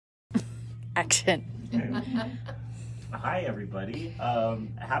Action. Hi everybody.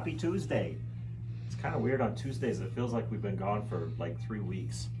 Happy Tuesday. It's kind of weird on Tuesdays. It feels like we've been gone for like 3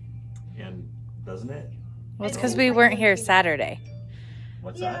 weeks. And doesn't it? Well, it's because we weren't here Saturday.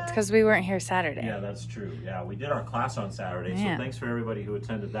 What's that? It's because we weren't here Saturday. Yeah, that's true. Yeah, we did our class on Saturday. Yeah. So thanks for everybody who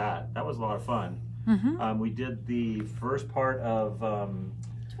attended that. That was a lot of fun. Mm-hmm. We did the first part of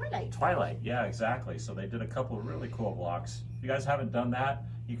Twilight. Yeah, exactly. So they did a couple of really cool blocks. If you guys haven't done that,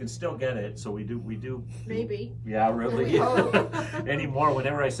 you can still get it. So we do. Maybe. Yeah, really. Anymore,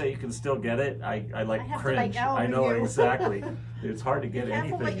 whenever I say you can still get it, I like cringe. I know exactly. It's hard to get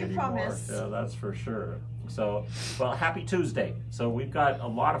anything anymore. Yeah, that's for sure. So, well, happy Tuesday. So we've got a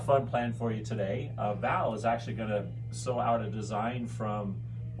lot of fun planned for you today. Val is actually going to sew out a design from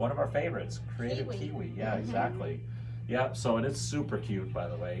one of our favorites, Creative Kiwi. Yeah, exactly. Yeah, so and it's super cute, by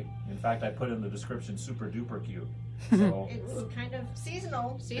the way. In fact, I put in the description, super duper cute. So it's kind of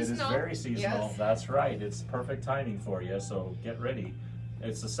seasonal. It is very seasonal. Yes. That's right. It's perfect timing for you. So get ready.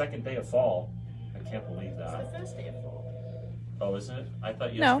 It's the second day of fall. I can't believe that. It's the first day of fall. Oh, isn't it? I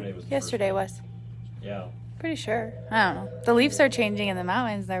thought yesterday was. No, yesterday was. Yeah. Pretty sure. I don't know. The leaves are changing in the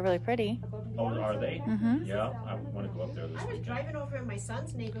mountains. They're really pretty. Oh, are they? Mm-hmm. Yeah. I want to go up there this weekend. I was driving over in my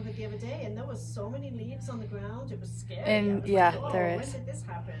son's neighborhood the other day, and there was so many leaves on the ground. It was scary. And there is. When did this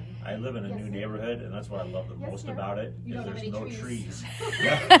happen? I live in a new neighborhood, and that's what I love the most about it. Is there's no trees.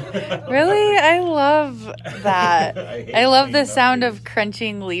 Really? I love that. I love the sound of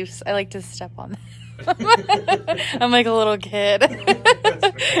crunching leaves. I like to step on them. I'm like a little kid.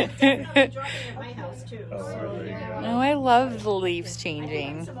 Oh, I love the leaves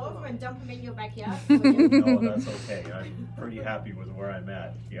changing. Some over and dump them in your backyard. No, that's okay. I'm pretty happy with where I'm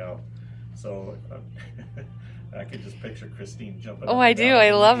at. Yeah. So I could just picture Christine jumping. Oh, I do.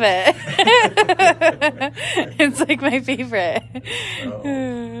 I love it. It's like my favorite.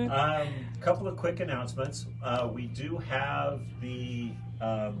 So, couple of quick announcements. We do have the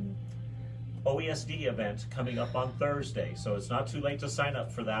OESD event coming up on Thursday, so it's not too late to sign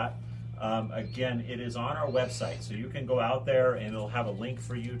up for that. Again, it is on our website, so you can go out there and it'll have a link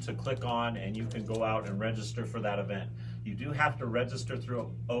for you to click on, and you can go out and register for that event. You do have to register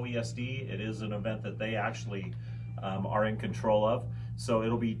through OESD. It is an event that they actually are in control of. So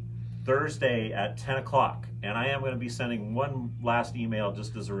it'll be Thursday at 10 o'clock, and I am going to be sending one last email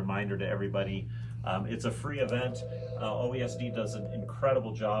just as a reminder to everybody. It's a free event. OESD does an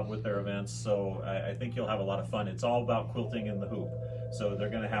incredible job with their events, so I think you'll have a lot of fun. It's all about quilting in the hoop. So they're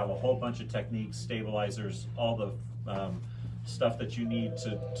going to have a whole bunch of techniques, stabilizers, all the stuff that you need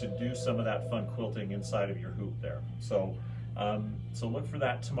to do some of that fun quilting inside of your hoop there. So, so look for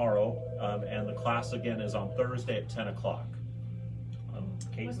that tomorrow, and the class again is on Thursday at 10 o'clock.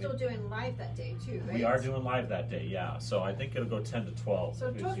 Kate, we're still doing live that day too, right? We are doing live that day, yeah. So I think it'll go 10 to 12.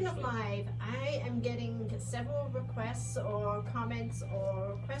 So talking of live, I am getting several requests or comments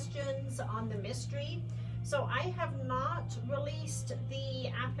or questions on the mystery. So I have not released the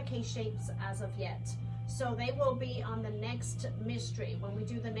applique shapes as of yet. So they will be on the next mystery, when we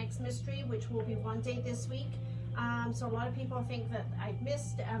do the next mystery, which will be one day this week. So a lot of people think that I've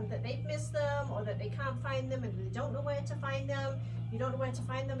missed, that they've missed them, or that they can't find them and they don't know where to find them. You don't know where to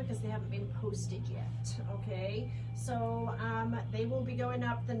find them because they haven't been posted yet, okay? So they will be going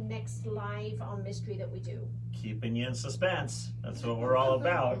up the next live on mystery that we do. Keeping you in suspense. That's what we're all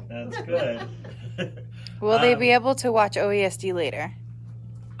about. That's good. Will they be able to watch OESD later?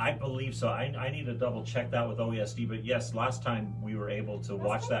 I believe so. I need to double check that with OESD, but yes, last time we were able to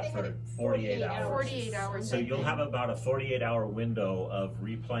watch that for 48 hours. 48 hours. So you'll have about a 48-hour window of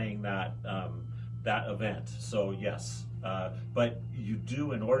replaying that that event. So yes, but you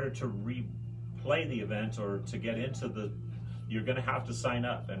do, in order to replay the event or to get into the, you're going to have to sign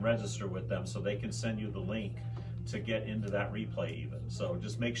up and register with them so they can send you the link to get into that replay even. So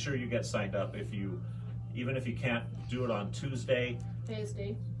just make sure you get signed up even if you can't do it on Tuesday.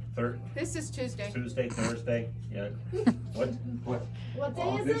 Thursday. This is Tuesday. Tuesday, Thursday. Yeah. What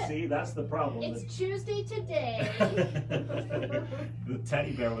day is it? See, that's the problem. It's Tuesday today. The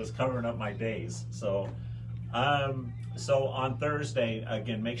teddy bear was covering up my days. So, so on Thursday,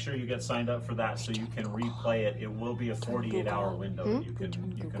 again, make sure you get signed up for that so you can replay it. It will be a 48-hour window. You can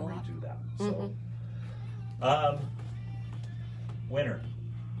redo that. So, winner.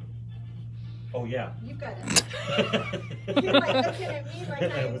 Oh yeah. You got it. You're like looking at me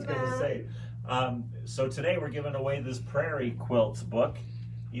like I was going to say. So today we're giving away this Prairie Quilts book.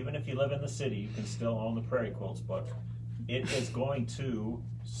 Even if you live in the city, you can still own the Prairie Quilts book. It is going to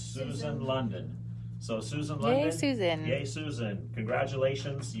Susan London. So Susan London. Yay, Susan. Yay, Susan.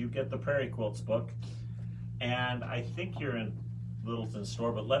 Congratulations. You get the Prairie Quilts book. And I think you're in Littleton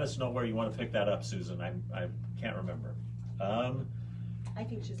store, but let us know where you want to pick that up, Susan. I can't remember. I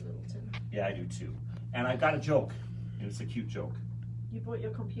think she's Littleton. Yeah, I do too. And I got a joke. It's a cute joke. You brought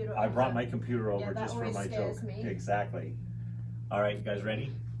your computer over. I brought my computer over Yeah, that just for always my scares joke. me. Exactly. All right, you guys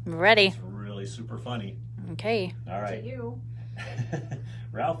ready? Ready. It's really super funny. Okay. All right. To you.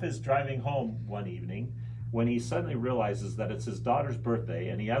 Ralph is driving home one evening when he suddenly realizes that it's his daughter's birthday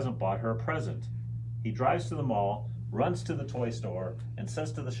and he hasn't bought her a present. He drives to the mall, runs to the toy store, and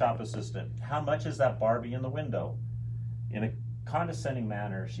says to the shop assistant, "How much is that Barbie in the window?" In a condescending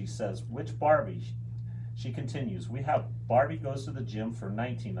manner, she says, "Which Barbie?" She continues, "We have Barbie goes to the gym for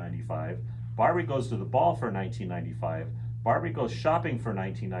 $19.95, Barbie goes to the ball for $19.95, Barbie goes shopping for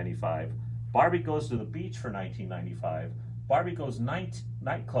 $19.95, Barbie goes to the beach for $19.95, Barbie goes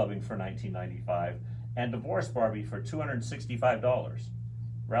nightclubbing for $19.95, and divorced Barbie for $265.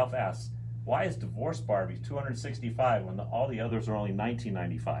 Ralph asks, "Why is divorced Barbie $265 when all the others are only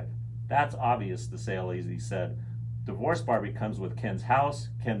 $19.95? "That's obvious," the sale lady said. "Divorced Barbie comes with Ken's house,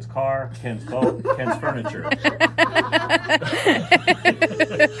 Ken's car, Ken's boat, Ken's furniture."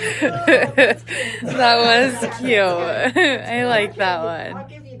 That was cute. I like that I'll one.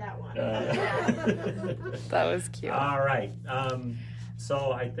 give you that one. That was cute. All right.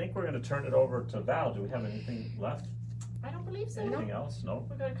 So I think we're going to turn it over to Val. Do we have anything left? I don't believe so. Anything else? No?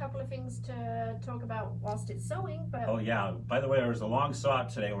 We've got a couple of things to talk about whilst it's sewing, but Oh yeah. By the way, there was a long saw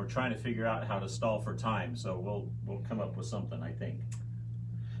today, and we're trying to figure out how to stall for time. So we'll come up with something, I think.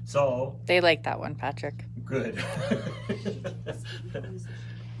 So They like that one, Patrick. good.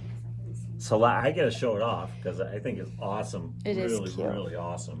 So I got to show it off because I think it's awesome. It is really, cute. really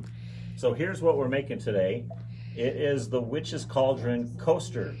awesome. So here's what we're making today. It is the Witch's Cauldron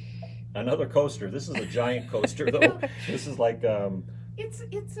coaster. Another coaster. This is a giant coaster, though. This is like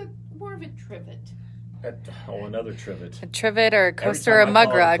It's a more of a trivet. another trivet. A trivet or a Every coaster or a time I mug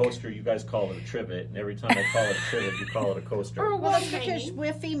call it rug. a coaster, you guys call it a trivet, and every time I call it a trivet, you call it a coaster. Oh, Well, well, that's because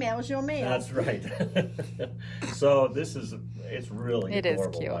we're females, you're male. That's right. So it's really It is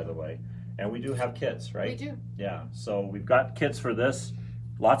adorable, cute. by the way. And we do have kits, right? We do. Yeah. So we've got kits for this.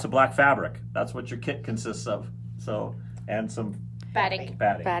 Lots of black fabric. That's what your kit consists of. So, and some Batting.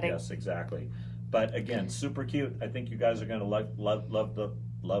 batting. Batting. Yes, exactly. But again, super cute. I think you guys are going to love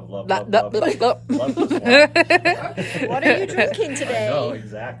this one. What are you drinking today? I know,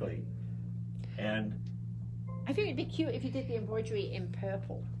 exactly. And I think it'd be cute if you did the embroidery in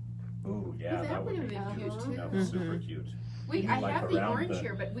purple. ooh, yeah, Ooh, that would be been cute too. that was super cute. I Like have the around orange the-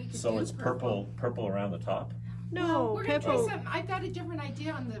 here, but we could So do it's purple around the top. No, We're gonna try purple. some. I've got a different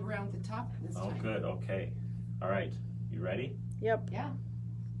idea on the around the top this Oh, time. good. Okay. All right. You ready? Yep. Yeah.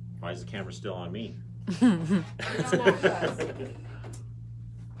 Why is the camera still on me?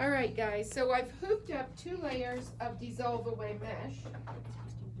 All right, guys. So I've hooped up 2 layers of dissolve away mesh,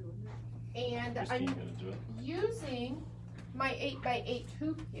 and Christine, I'm gonna do it? using my 8x8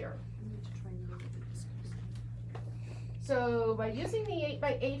 hoop here. So by using the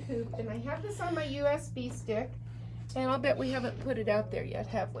 8x8 hoop, and I have this on my USB stick, and I'll bet we haven't put it out there yet,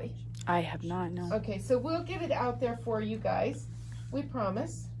 have we? I have not, no. Okay, so we'll get it out there for you guys. We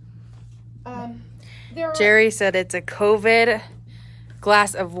promise. There are, Jerry said it's a COVID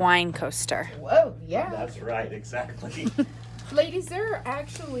glass of wine coaster. whoa, yeah. That's right. Exactly. Ladies, there are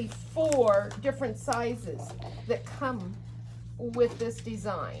actually 4 different sizes that come with this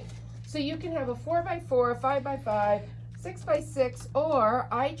design. So you can have a 4x4, a 5x5, 6x6, or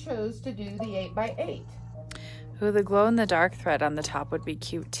I chose to do the 8x8. Ooh, the glow in the dark thread on the top would be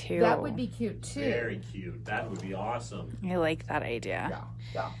cute too. That would be cute too. Very cute. That would be awesome. I like that idea.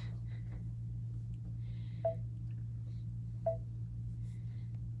 Yeah, yeah.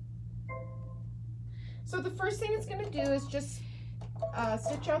 So the first thing it's going to do is just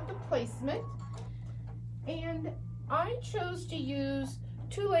stitch out the placement. And I chose to use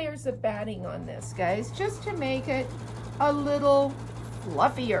 2 layers of batting on this, guys, just to make it a little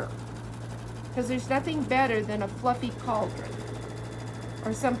fluffier. Because there's nothing better than a fluffy cauldron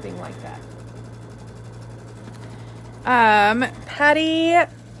or something like that. Patty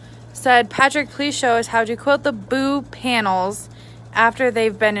said, Patrick, please show us how to quilt the boo panels after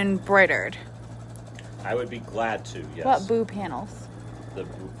they've been embroidered. I would be glad to. Yes. What boo panels?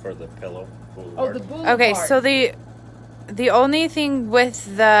 For the pillow. Oh, boulevard. the boulevard. Okay, so the only thing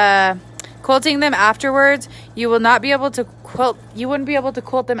with the quilting them afterwards, you will not be able to quilt. You wouldn't be able to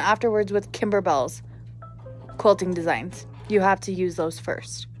quilt them afterwards with Kimberbell's quilting designs. You have to use those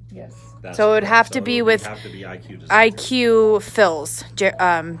first. Yes. That's so it would correct. have to So be it would with have to be IQ design. IQ fills,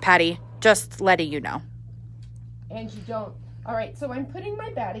 Patty. Just letting you know. And you don't. All right, so I'm putting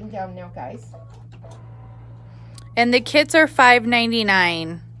my batting down now, guys. And the kits are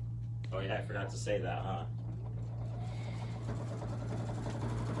 $5.99. Oh yeah, I forgot to say that, huh?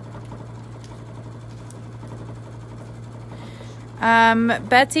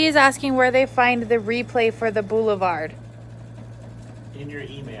 Betsy is asking where they find the replay for the Boulevard. In your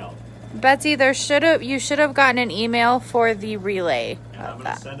email. Betsy, you should have gotten an email for the relay. And I'm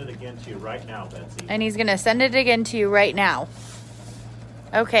going to send it again to you right now, Betsy. And he's going to send it again to you right now.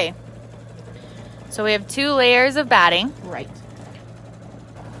 Okay. So we have 2 layers of batting. Right.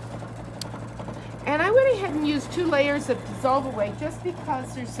 And I went ahead and used 2 layers of dissolve away just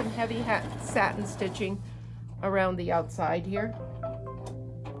because there's some heavy satin stitching around the outside here.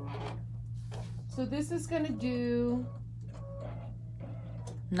 So this is going to do...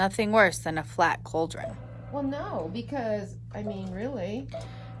 Nothing worse than a flat cauldron. Well, no, because, I mean, really.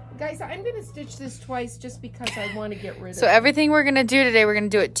 Guys, I'm going to stitch this twice just because I want to get rid of So it. everything we're going to do today, we're going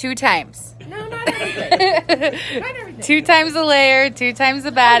to do it 2 times. No, not everything. Not everything. 2 times the layer, 2 times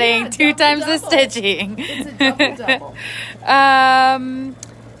the batting, yeah, 2 times the double. stitching. It's a double.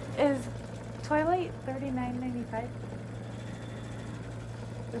 Is Twilight $39.95?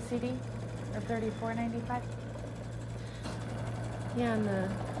 The CD? Or $34.95? Yeah,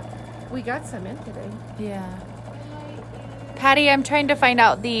 and we got some in today. Yeah. Patty, I'm trying to find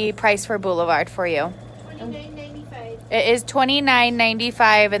out the price for Boulevard for you. $29.95. It is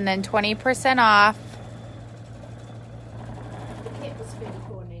 $29.95 and then 20% off. The kit was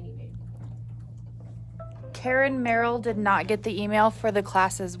 $54.98. Karen Merrill did not get the email for the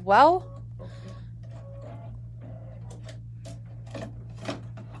class as well.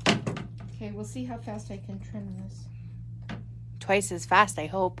 Okay, we'll see how fast I can trim this. Twice as fast, I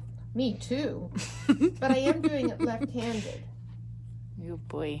hope. Me too. But I am doing it left-handed Oh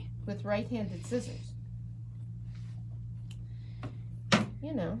boy. with right-handed scissors.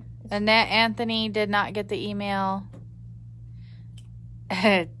 You know. Annette Anthony did not get the email.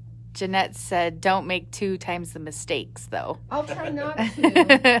 Jeanette said, don't make 2 times the mistakes, though. I'll try not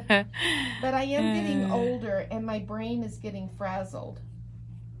to. But I am getting older and my brain is getting frazzled.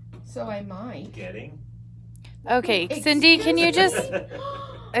 So I might. Getting? Okay, Cindy, can you just...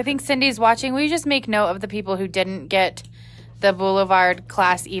 I think Cindy's watching. Will you just make note of the people who didn't get the Boulevard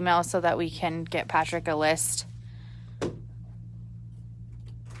class email so that we can get Patrick a list?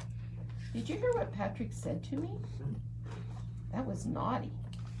 Did you hear what Patrick said to me? That was naughty.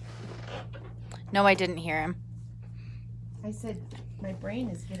 No, I didn't hear him. I said, my brain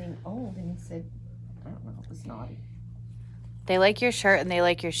is getting old. And he said, I don't know, it was naughty. They like your shirt and they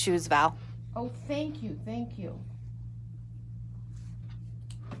like your shoes, Val. Oh, thank you, thank you.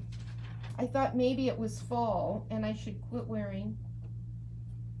 I thought maybe it was fall and I should quit wearing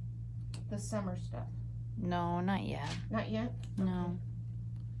the summer stuff. No, not yet. Not yet? No.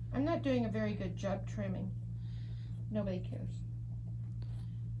 I'm not doing a very good job trimming. Nobody cares.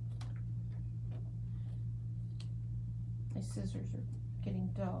 My scissors are getting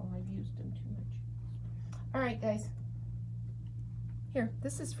dull. I've used them too much. All right, guys. Here,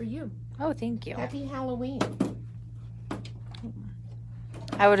 this is for you. Oh, thank you. Happy Halloween.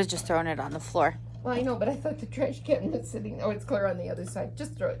 I would have just thrown it on the floor. Well, I know, but I thought the trash can was sitting. Oh, it's clear on the other side.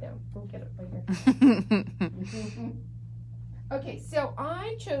 Just throw it down. We'll get it right here. Okay, so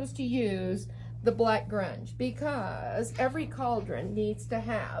I chose to use the black grunge because every cauldron needs to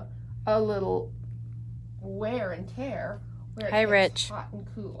have a little wear and tear where it Hi, gets Rich. hot and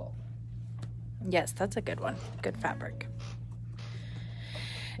cool. Yes, that's a good one. Good fabric.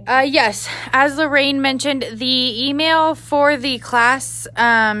 Yes, as Lorraine mentioned, the email for the class to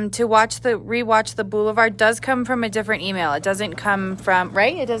rewatch the Boulevard does come from a different email. It doesn't come from,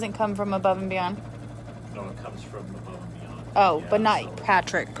 right? It doesn't come from Above and Beyond. No, it comes from Above and Beyond. Oh, Yeah, but not so-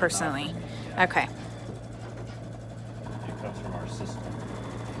 Patrick personally. Not from me, yeah. Okay. It comes from our system.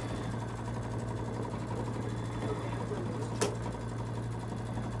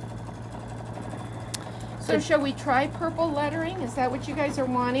 So shall we try purple lettering? Is that what you guys are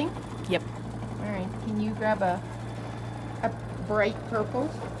wanting? Yep. All right, can you grab a bright purple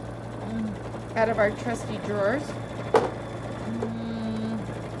out of our trusty drawers?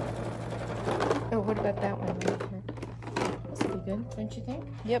 Oh, what about that one right here? This will be good, don't you think?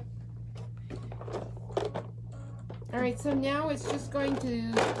 Yep. All right, so now it's just going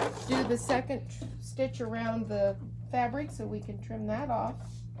to do the second stitch around the fabric so we can trim that off.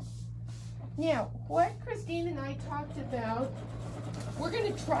 Now, what Christine and I talked about, we're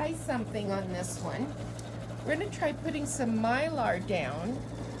going to try something on this one. We're going to try putting some Mylar down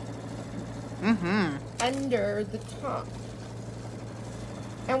under the top.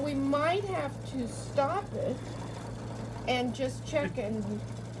 And we might have to stop it and just check and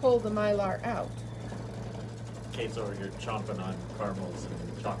pull the Mylar out. Kate's over here chomping on caramels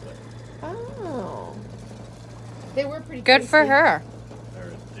and chocolate. Oh. They were pretty Good for tasty. her.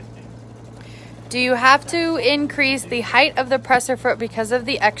 They're addicting. Do you have to increase the height of the presser foot because of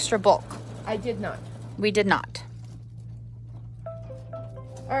the extra bulk? I did not. We did not.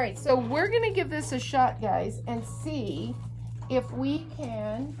 All right, so we're going to give this a shot, guys, and see if we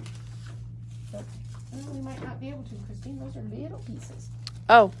can... Well, we might not be able to, Christine. Those are little pieces.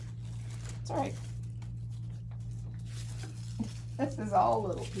 Oh, It's all right. This is all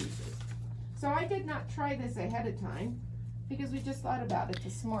little pieces. So I did not try this ahead of time because we just thought about it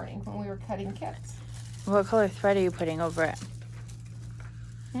this morning when we were cutting kits. what color thread are you putting over it?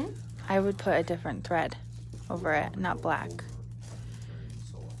 Hmm? I would put a different thread over it, not black.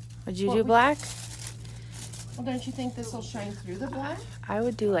 Would you What do would- black? Well, don't you think this will shine through the black? I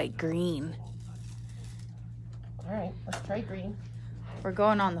would do like green. All right, let's try green. We're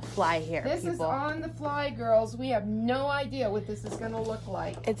going on the fly here, This is people. on the fly, girls. We have no idea what this is going to look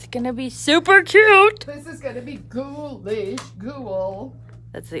like. It's gonna be super cute. This is going to be ghoulish, ghoul.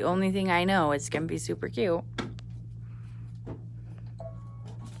 That's the only thing I know. It's gonna be super cute.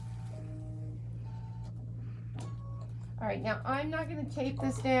 All right, now I'm not going to tape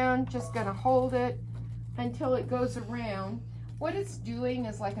this down, just going to hold it until it goes around. What it's doing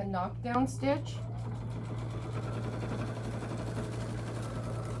is like a knockdown stitch.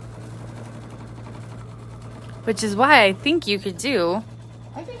 Which is why I think you could do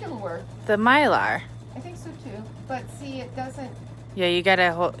I think it'll work. the Mylar. I think so too. But see, it doesn't. Yeah, you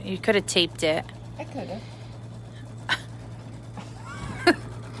gotta hold, you could have taped it. I could have.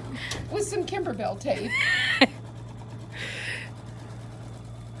 With some Kimberbell tape.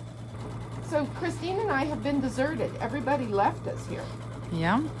 So Christine and I have been deserted. Everybody left us here.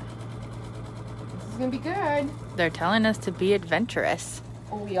 Yeah, This is gonna be good. they're telling us to be adventurous.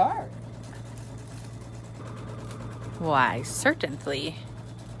 Oh, we are. Why, certainly.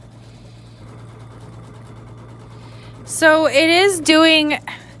 So it is doing,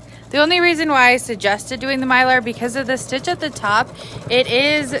 the only reason why I suggested doing the Mylar, because of the stitch at the top, it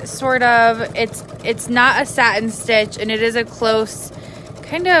is sort of, it's not a satin stitch, and it is a close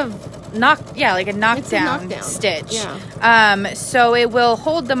kind of like a knockdown stitch. Yeah. So it will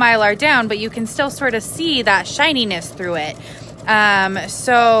hold the Mylar down, but you can still sort of see that shininess through it.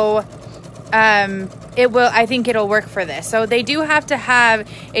 It will, I think it'll work for this. So they do have to have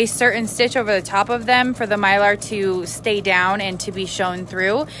a certain stitch over the top of them for the Mylar to stay down and to be shown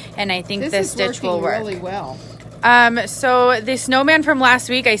through. And I think this stitch will work. Really well. So the snowman from last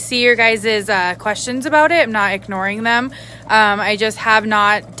week, I see your guys' questions about it. I'm not ignoring them. I just have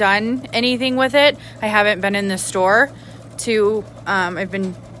not done anything with it. I haven't been in the store I've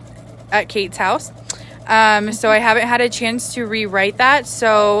been at Kate's house. So I haven't had a chance to rewrite that.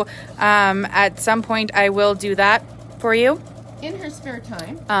 So at some point I will do that for you. In her spare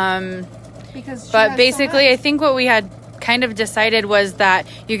time. Because she But has basically, so I think what we had kind of decided was that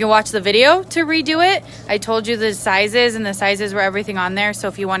you can watch the video to redo it. I told you the sizes, and the sizes were everything on there. So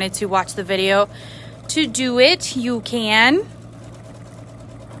if you wanted to watch the video to do it, you can.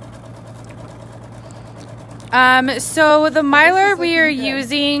 So the Mylar we are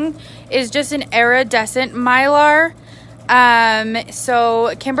using is just an iridescent Mylar.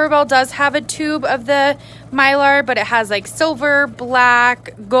 So Kimberbell does have a tube of the Mylar, but it has like silver,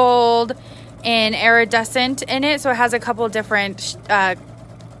 black, gold, and iridescent in it. So it has a couple different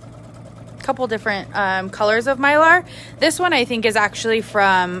colors of Mylar. This one I think is actually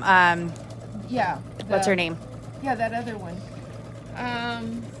from what's her name? Yeah, that other one.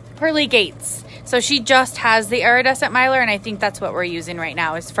 Pearly Gates. So she just has the iridescent Mylar, and I think that's what we're using right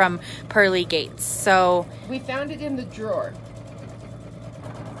now is from Pearly Gates. So We found it in the drawer.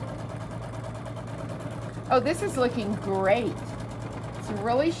 Oh, this is looking great. It's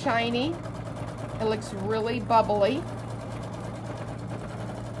really shiny. It looks really bubbly.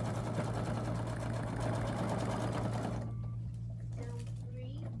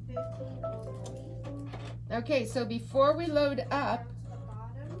 Okay, so before we load up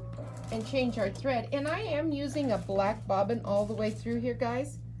and change our thread, and I am using a black bobbin all the way through here,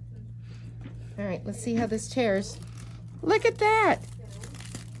 guys. All right, let's see how this tears. Look at that.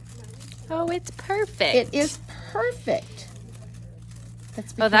 oh, it's perfect. It is perfect.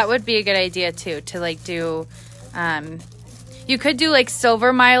 That's Oh, that would be a good idea too, to like do, you could do like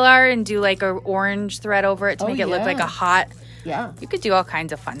silver Mylar and do like a orange thread over it to Oh, make it look like yeah. a hot, yeah, you could do all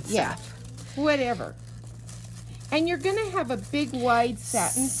kinds of fun stuff. yeah, whatever. And you're gonna have a big wide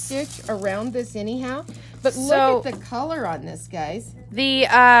satin stitch around this anyhow. But So- look at the color on this, guys. The,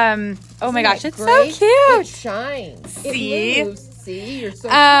 oh my Isn't gosh, it it's great? so It cute. shines. See? It moves. See, you're so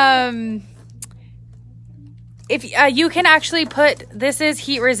if you can actually put, this is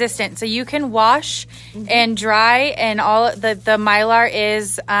heat resistant, so you can wash and dry, and all the Mylar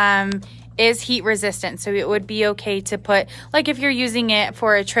is heat resistant, so it would be okay to put, like if you're using it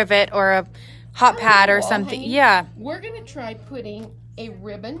for a trivet or a hot pad or something. Yeah. We're gonna try putting a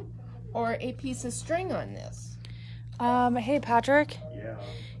ribbon or a piece of string on this. Hey Patrick. Yeah.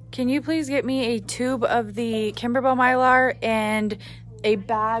 Can you please get me a tube of the Kimberbell Mylar and a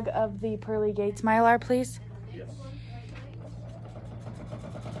bag of the Pearly Gates Mylar, please? Yes.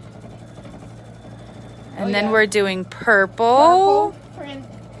 And then we're doing purple.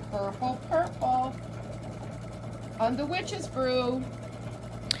 Purple. On the witch's brew.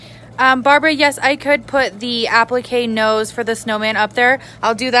 Barbara, yes, I could put the applique nose for the snowman up there.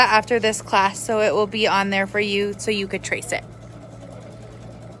 I'll do that after this class, so it will be on there for you so you could trace it.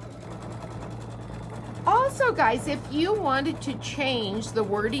 Also, guys, if you wanted to change the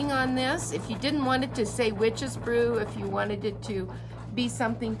wording on this, if you didn't want it to say witch's brew, if you wanted it to be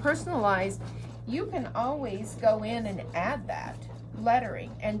something personalized, you can always go in and add that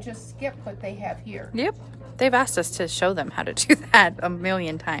lettering and just skip what they have here. Yep. They've asked us to show them how to do that a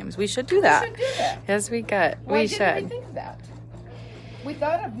million times. We should do that. We should do that. Yes, we could. Why we didn't should. we think of that? We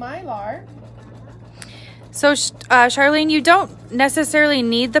thought of Mylar. So, Charlene, you don't necessarily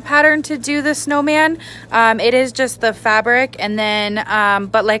need the pattern to do the snowman. It is just the fabric. And then,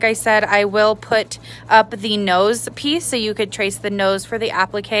 but like I said, I will put up the nose piece so you could trace the nose for the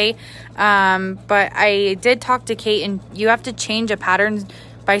applique. But I did talk to Kate, and you have to change a pattern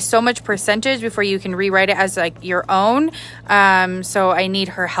by so much percentage before you can rewrite it as like your own. So I need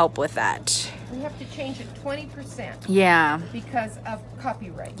her help with that. We have to change it 20%. Yeah. Because of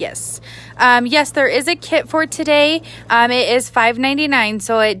copyright. Yes. Yes, there is a kit for today. It is $5.99,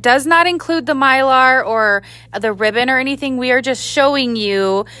 so it does not include the Mylar or the ribbon or anything. We are just showing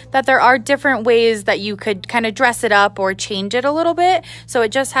you that there are different ways that you could kind of dress it up or change it a little bit. So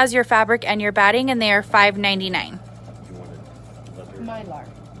it just has your fabric and your batting, and they are $5.99. Mylar.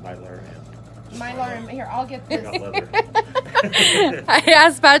 Mylar Mylar, here, I'll get this. and leather. I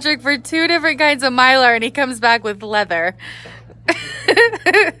asked Patrick for 2 different kinds of Mylar, and he comes back with leather.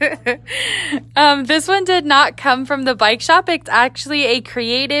 This one did not come from the bike shop. It's actually a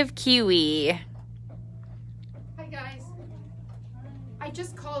Creative Kiwi. Hi, guys. I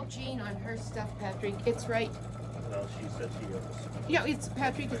just called Jean on her stuff, Patrick. It's right. Well, she said she was. Yeah, it's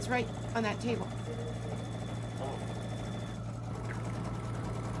Patrick. It's right on that table.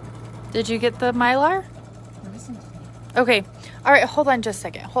 Did you get the Mylar? Listen to me. Okay. All right, hold on just a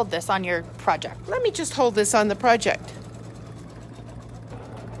second. Hold this on your project. Let me just hold this on the project.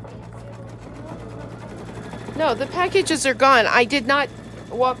 No, the packages are gone. I did not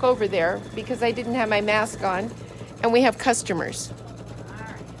walk over there because I didn't have my mask on, and we have customers.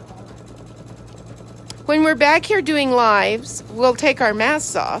 When we're back here doing lives, we'll take our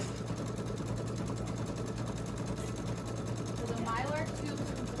masks off.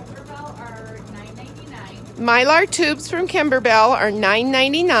 Mylar tubes from Kimberbell are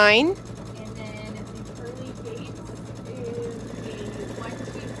 $9.99. And then the Pearly Gates is a 1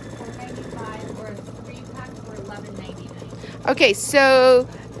 sheet for $4.95 or a 3-pack for $11.99. Okay, so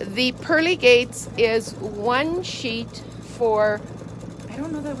the Pearly Gates is 1 sheet for, I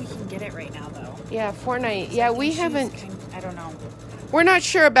don't know that we can get it right now though. yeah, $4.90. Yeah, we haven't. I don't know. We're not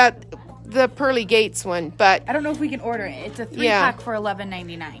sure about the Pearly Gates one, but I don't know if we can order it. It's a 3-pack Yeah. for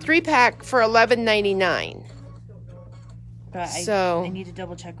 $11.99. 3-pack for $11.99. But So- I need to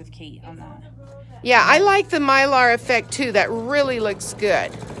double check with Kate on that. Yeah, I like the Mylar effect too. That really looks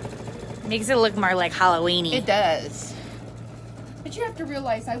good. Makes it look more like Halloween-y. It does. But you have to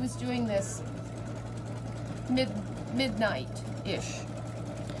realize I was doing this midnight-ish.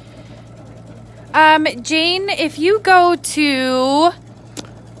 Jane, if you go to,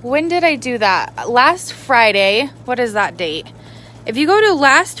 when did I do that? Last Friday. What is that date? If you go to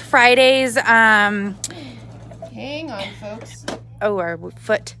last Friday's, Hang on, folks. our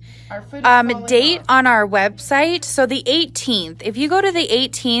foot. Our foot is falling Date off. on our website. So the 18th. If you go to the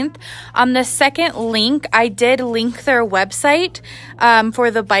 18th, on the second link, I did link their website for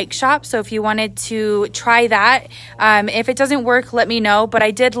the bike shop. So if you wanted to try that, if it doesn't work, let me know. But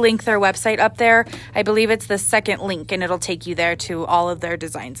I did link their website up there. I believe it's the second link, and it'll take you there to all of their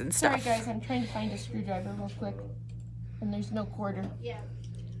designs and Sorry, stuff. guys, I'm trying to find a screwdriver real quick. And there's no quarter. Yeah.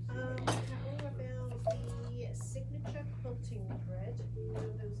 How about the signature quilting thread? You know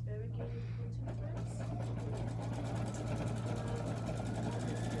those variegated quilting threads?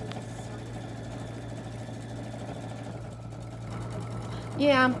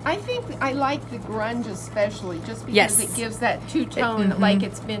 Yeah, I think I like the grunge especially, just because Yes. it gives that two-tone, like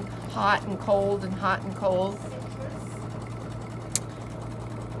it's been hot and cold and hot and cold.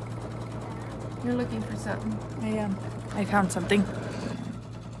 You're looking for something. I am. I found something.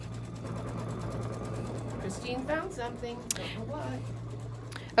 Christine found something. Don't know what.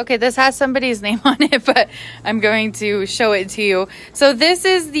 Okay, this has somebody's name on it, but I'm going to show it to you. So this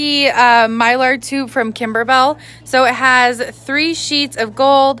is the Mylar tube from Kimberbell. So it has 3 sheets of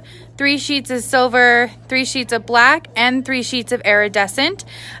gold, 3 sheets of silver, 3 sheets of black, and 3 sheets of iridescent.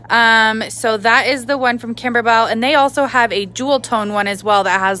 So that is the one from Kimberbell. And they also have a jewel tone one as well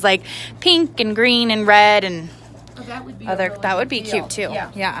that has like pink and green and red and Oh, that would be other. really That would be good deal. cute too.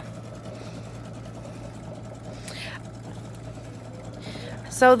 Yeah. Yeah.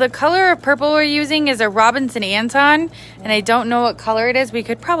 So the color of purple we're using is a Robinson Anton, and I don't know what color it is. We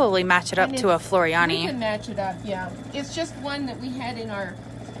could probably match it up And to a it's- Floriani. We can match it up, yeah. It's just one that we had in our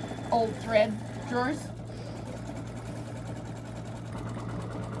old thread drawers.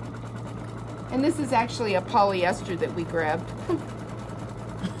 And this is actually a polyester that we grabbed.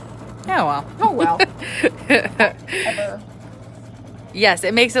 Oh well. Oh well. Ever. Yes,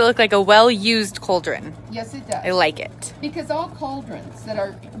 it makes it look like a well-used cauldron. Yes, it does. I like it. Because all cauldrons that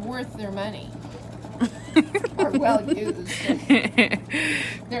are worth their money are well used.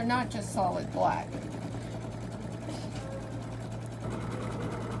 They're not just solid black.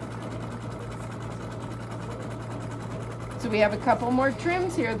 So we have a couple more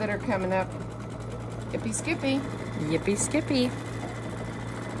trims here that are coming up. Hippy skippy. Yippee skippy.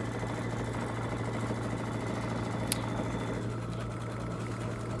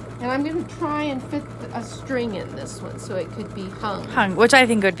 And I'm going to try and fit a string in this one so it could be hung. Hung, which I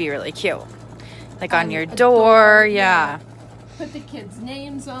think would be really cute. Like on your A door, yeah. Put the kids'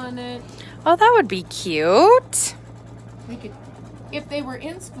 names on it. Oh, that would be cute. They could, if they were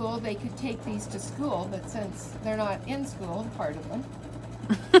in school, they could take these to school, but since they're not in school, part of them.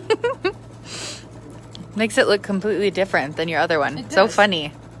 Makes it look completely different than your other one. It So does.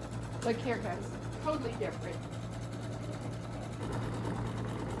 funny. Look here, guys. Totally different.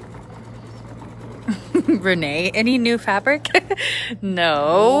 Renee, any new fabric?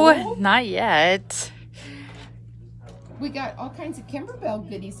 No, No. not yet. We got all kinds of Kimberbell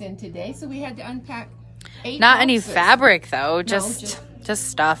goodies in today, so we had to unpack 8 Not any boxes. fabric though, just- just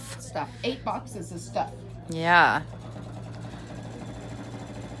stuff. Stuff. 8 boxes of stuff. Yeah.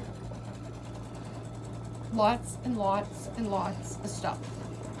 Lots and lots and lots of stuff.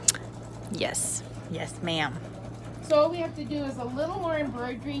 Yes. Yes, ma'am. So all we have to do is a little more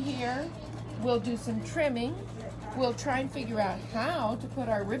embroidery here. We'll do some trimming. We'll try and figure out how to put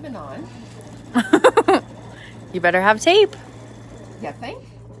our ribbon on. You better have tape. You think?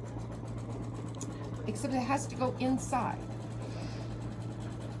 Except it has to go inside.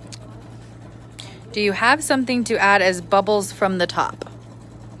 Do you have something to add as bubbles from the top?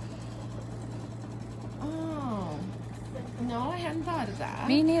 Oh. No, I hadn't thought of that.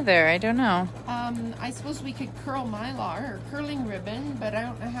 Me neither. I don't know. I suppose we could curl mylar or curling ribbon, but I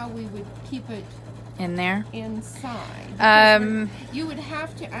don't know how we would keep it In there. inside. Because Um, you would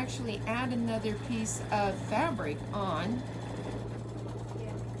have to actually add another piece of fabric on.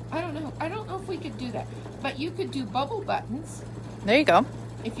 I don't know. I don't know if we could do that. But you could do bubble buttons there you go.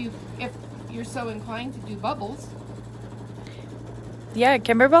 if you're so inclined to do bubbles. Yeah,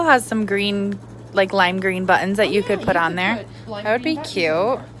 Kimberbell has some green, like lime green buttons that you Yeah, could put on there. put lime That would green be buttons cute.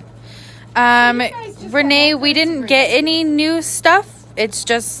 in there. Um, You guys just Renee, have all we kinds of didn't great get stuff. any new stuff. It's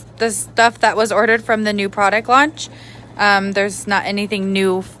just the stuff that was ordered from the new product launch. There's not anything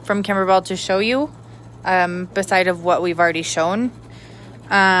new from Kimberbell to show you, beside of what we've already shown.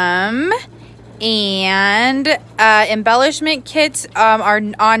 And embellishment kits are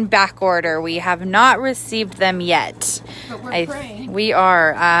on back order. We have not received them yet. But we're praying. We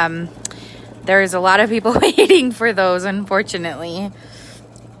are. There's a lot of people waiting for those, unfortunately.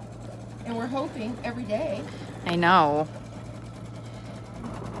 And we're hoping every day. I know.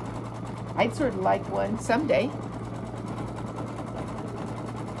 I'd sort of like one someday.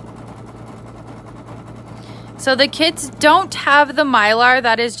 So the kits don't have the Mylar.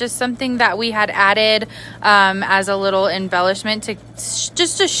 That is just something that we had added as a little embellishment to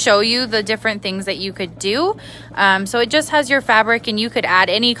just to show you the different things that you could do. So it just has your fabric, and you could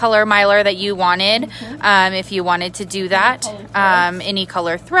add any color Mylar that you wanted if you wanted to do that. Any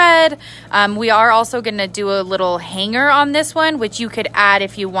color thread. We are also going to do a little hanger on this one, which you could add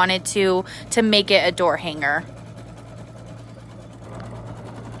if you wanted to make it a door hanger.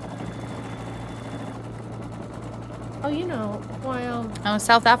 Oh, you know, while Oh,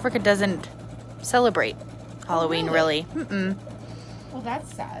 South Africa doesn't celebrate Halloween, really? really. Mm-mm. well,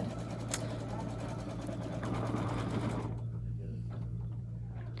 that's sad.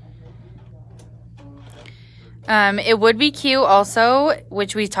 It would be cute also,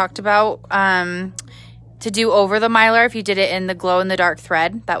 which we talked about, to do over the Mylar if you did it in the glow-in-the-dark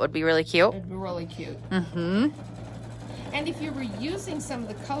thread. That would be really cute. It'd be really cute. Mm-hmm. And if you were using some of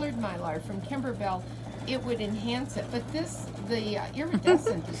the colored Mylar from Kimberbell, it would enhance it. But the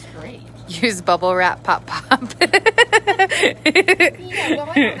iridescent is great. Use bubble wrap pop. Yeah, well,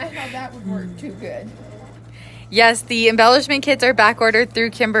 I don't know how that would work too good. Yes, the embellishment kits are back ordered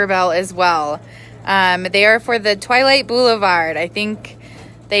through Kimberbell as well. They are for the Twilight Boulevard. I think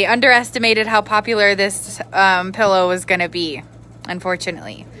they underestimated how popular this pillow was going to be,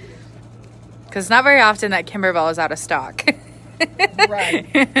 unfortunately. Because not very often that Kimberbell is out of stock. Right.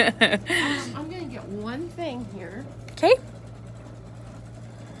 I'm going to get one thing here. Okay.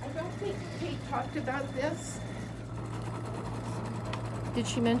 I don't think Kate talked about this. Did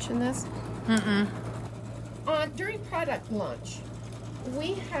she mention this? Mm-mm. During product launch,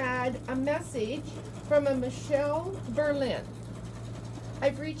 we had a message from a Michelle Berlin.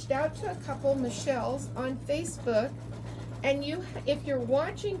 I've reached out to a couple Michelles on Facebook, and if you're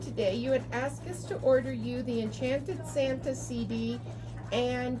watching today, you had asked us to order you the Enchanted Santa CD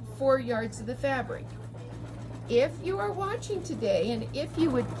and 4 yards of the fabric. If you are watching today, and if you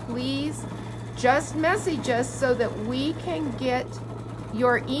would please just message us so that we can get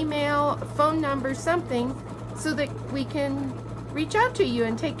your email, phone number, something, so that we can reach out to you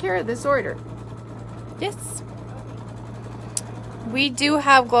and take care of this order. Yes. We do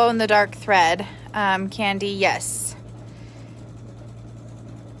have glow-in-the-dark thread, Candy, yes.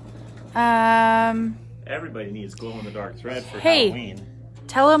 Everybody needs glow-in-the-dark thread for Hey. Halloween.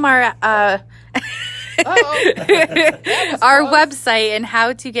 Tell them our our website and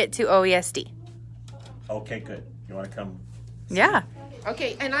how to get to OESD. Okay, good. You want to come? Yeah.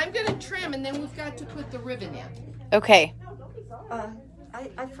 Okay, and I'm going to trim, and then we've got to put the ribbon in. Okay.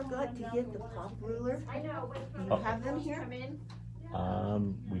 I forgot to get the pop ruler. Do you have them here?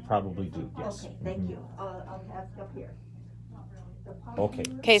 We probably do, yes. Okay, thank you. I'll have stuff here. Okay.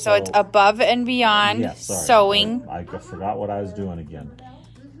 Okay, so it's above and beyond yeah, sorry. sewing.com. I forgot what I was doing again.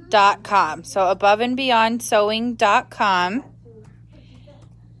 So above and beyond sewing.com.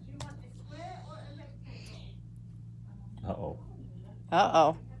 Uh-oh.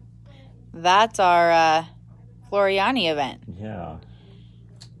 Uh-oh. That's our Floriani event. Yeah.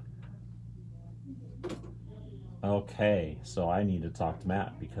 Okay, so I need to talk to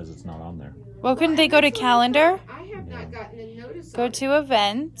Matt because it's not on there. Well, couldn't they go to calendar? I have not gotten a notice Go on it. to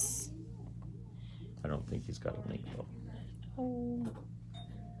events. I don't think he's got a link though. Oh.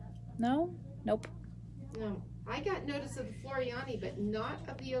 No? Nope. No, I got notice of the Floriani, but not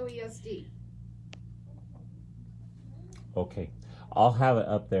of the OESD. Okay, I'll have it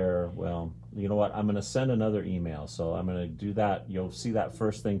up there. Well, you know what? I'm going to send another email. So I'm going to do that. You'll see that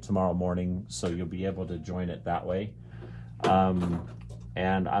first thing tomorrow morning. So you'll be able to join it that way.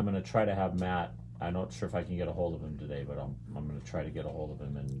 And I'm going to try to have Matt. I'm not sure if I can get a hold of him today, but I'm going to try to get a hold of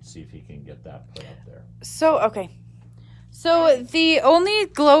him and see if he can get that put up there. So, okay. So the only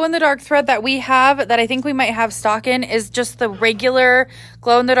glow-in-the-dark thread that we have that I think we might have stock in is just the regular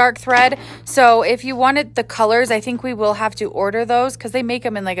glow-in-the-dark thread. So if you wanted the colors, I think we will have to order those because they make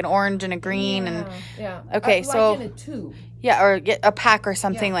them in like an orange and a green. Yeah. Okay, so like in a tube. Yeah, or get a pack or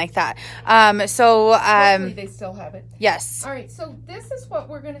something Yeah. like that. Hopefully they still have it. Yes. All right, so this is what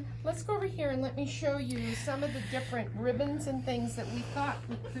we're gonna. Let's go over here and let me show you some of the different ribbons and things that we thought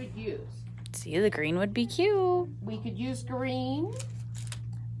we could use. See, the green would be cute. We could use green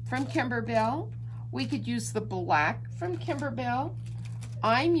from Kimberbell. We could use the black from Kimberbell.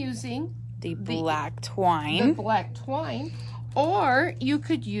 I'm using The black the twine. black twine, or you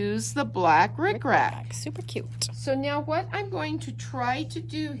could use the black rickrack. Super cute. So now what I'm going to try to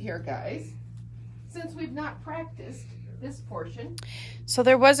do here, guys, since we've not practiced this portion. So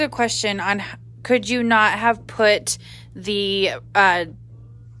there was a question on could you not have put the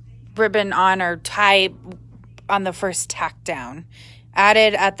ribbon on or tie on the first tack down?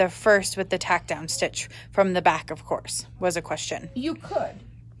 Added at the first with the tack down stitch from the back, of course, was a question. You could,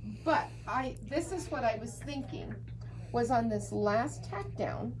 but this is what I was thinking, was on this last tack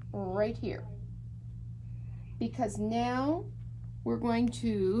down right here. Because now we're going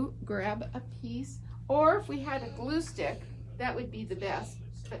to grab a piece, or if we had a glue stick, that would be the best,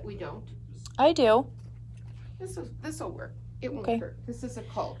 but we don't. I do. This will work. It won't Okay. hurt. This is a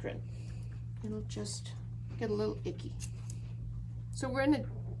cauldron. It'll just get a little icky. So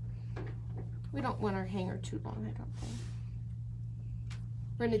we don't want our hanger too long, I don't think.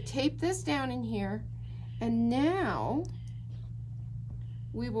 We're gonna tape this down in here, and now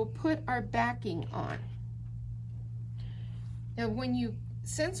we will put our backing on. And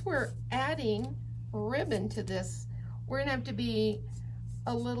since we're adding ribbon to this, we're gonna have to be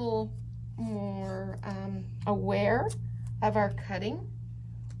a little more aware of our cutting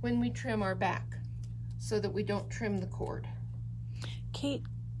when we trim our back so that we don't trim the cord. Kate,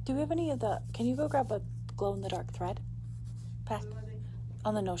 do we have any of the, can you go grab a glow-in-the-dark thread? Pat,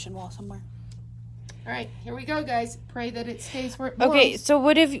 on the Notion wall somewhere. All right, here we go, guys. Pray that it stays where it belongs. Okay, so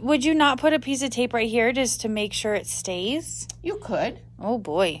would you not put a piece of tape right here just to make sure it stays? You could. Oh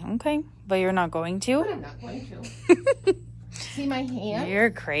boy, okay. But you're not going to? But I'm not going to. See my hand?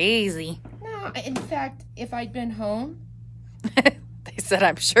 You're crazy. No, in fact, if I'd been home. They said,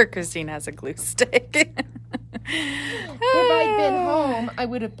 I'm sure Christine has a glue stick. If I'd been home, I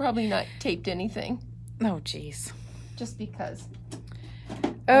would have probably not taped anything. Oh, jeez. Just because.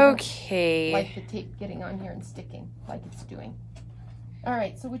 Okay. Like the tape getting on here and sticking like it's doing. All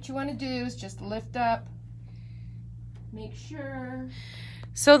right, so what you want to do is just lift up. Make sure.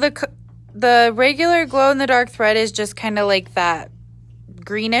 So the regular glow-in-the-dark thread is just kind of like that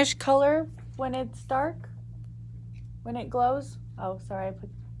greenish color when it's dark, when it glows. Oh, sorry, I put.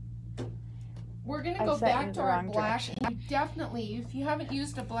 We're gonna go back to our black. You definitely, if you haven't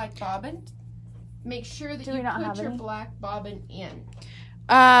used a black bobbin, make sure that you put your black bobbin in.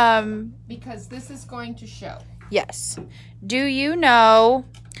 Because this is going to show. Yes. Do you know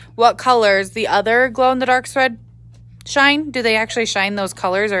what colors the other glow-in-the-dark thread shine? Do they actually shine those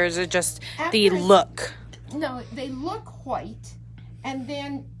colors, or is it just the look? No, they look white, and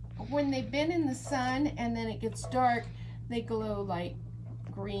then when they've been in the sun and then it gets dark, they glow like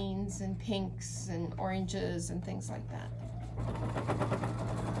greens and pinks and oranges and things like that.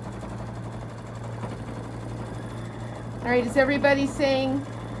 All right, is everybody saying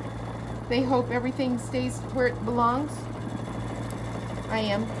they hope everything stays where it belongs? I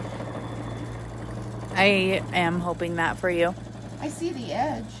am. I am hoping that for you. I see the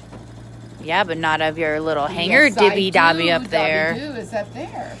edge. Yeah, but not of your little hanger dibby-dobby up there. Is up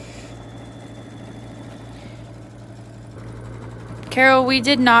there. Carol, we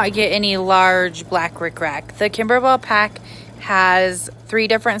did not get any large black rickrack. The Kimberbell pack has 3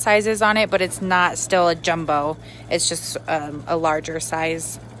 different sizes on it, but it's not still a jumbo. It's just a larger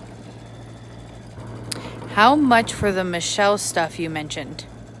size. How much for the Michelle stuff you mentioned?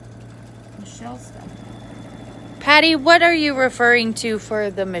 Michelle stuff. Patty, what are you referring to for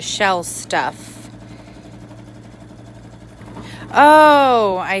the Michelle stuff?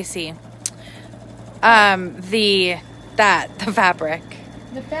 Oh, I see. The fabric.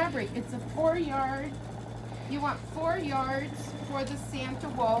 The fabric, it's a 4-yard. You want 4 yards for the Santa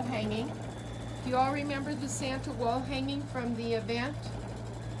wall hanging. Do you all remember the Santa wall hanging from the event?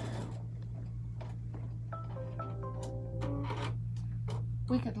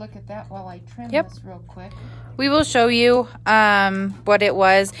 We could look at that while I trim this real quick. We will show you what it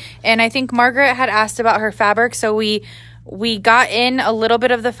was. And I think Margaret had asked about her fabric, so we got in a little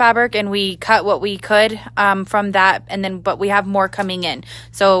bit of the fabric and we cut what we could from that, and then but we have more coming in.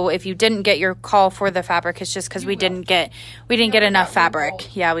 So if you didn't get your call for the fabric, it's just because we didn't get enough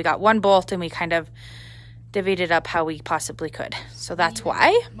fabric. Yeah, we got 1 bolt and we kind of divvied it up how we possibly could. So that's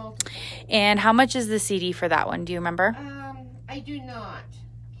why. And how much is the CD for that one? Do you remember? I do not.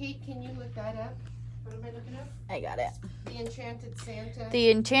 Kate, can you look that up? What am I looking up? I got it. The Enchanted Santa.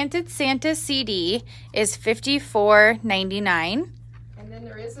 The Enchanted Santa CD is $54.99. And then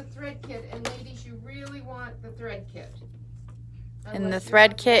there is a thread kit, and ladies, you really want the thread kit. And the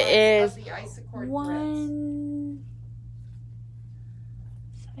thread kit is $179.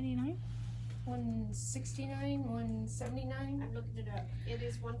 $169, $179. I'm looking it up. It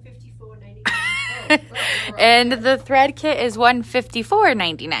is $154.99. And the thread kit is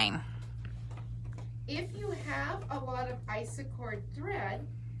 $154.99. If you have a lot of Isacord thread,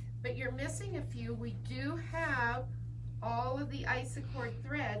 but you're missing a few, we do have all of the Isacord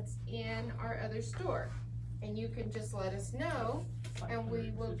threads in our other store. And you can just let us know, and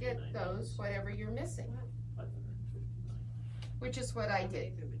we will get those, whatever you're missing. Which is what I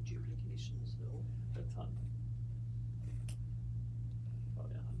did.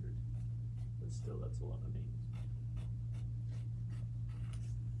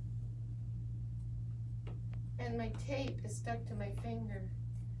 And my tape is stuck to my finger.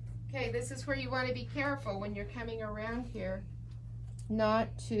 Okay, this is where you want to be careful when you're coming around here. Not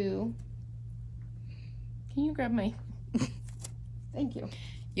to... Can you grab my... Thank you.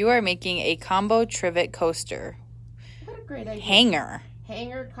 You are making a combo trivet coaster. What a great idea. Hanger.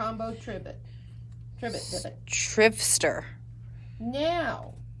 Hanger combo trivet. Trivet. Trivster.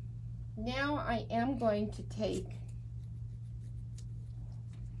 Now I am going to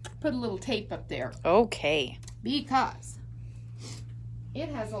put a little tape up there. Okay. Because it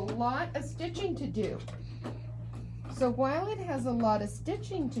has a lot of stitching to do. So while it has a lot of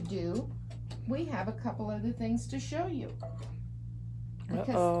stitching to do, we have a couple other things to show you.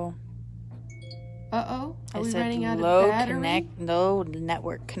 Uh-oh. Uh-oh. Are we said running out low of battery? low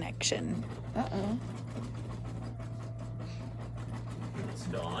network connection. Uh-oh. It's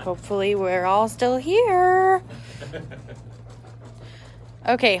gone. Hopefully we're all still here.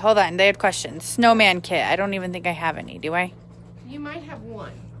 Okay, hold on. They had questions. Snowman kit. I don't even think I have any, do I? You might have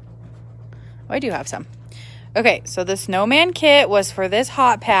one. Oh, I do have some. Okay, so the snowman kit was for this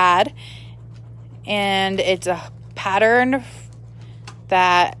hot pad. And it's a pattern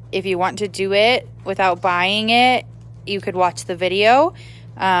that if you want to do it without buying it, you could watch the video.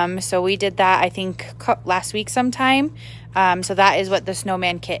 So we did that, I think, last week sometime. So that is what the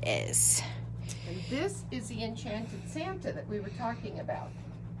snowman kit is. And this is the Enchanted Santa that we were talking about.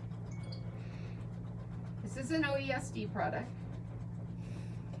 This is an OESD product.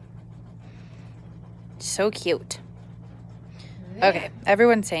 So cute. Then- Okay,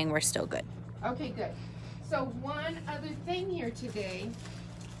 everyone's saying we're still good. Okay, good. So one other thing here today.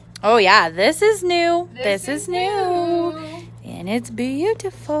 Oh yeah, this is new. This is new. new. And it's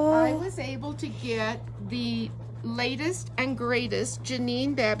beautiful. I was able to get the latest and greatest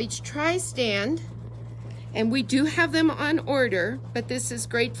Janine Babbage tri-stand. And we do have them on order, but this is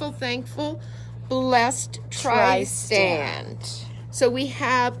Grateful, Thankful, Blessed tri-stand. So we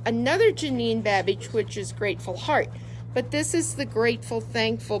have another Janine Babbage, which is Grateful Heart. But this is the Grateful,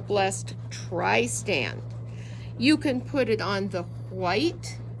 Thankful, Blessed tri-stand. You can put it on the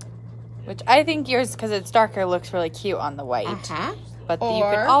white. Which I think yours, because it's darker, looks really cute on the white. But you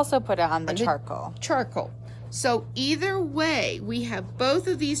Or could also put it on the on the charcoal. Charcoal. So either way, we have both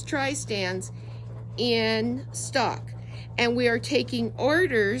of these tri-stands in stock. And we are taking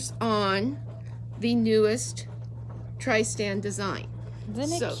orders on the newest tri-stand design.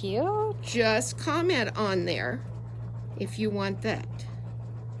 Isn't it cute? Just comment on there if you want that.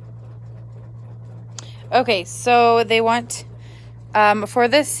 Okay, so they want, for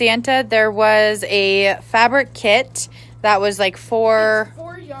this Santa, there was a fabric kit that was like It's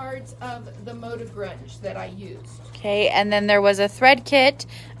 4 yards of the Moda Grunge that I used. Okay, and then there was a thread kit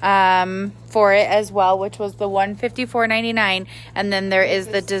for it as well, which was the $154.99, and then there is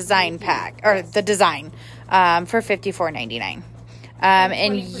the design pack, or the design for $54.99. And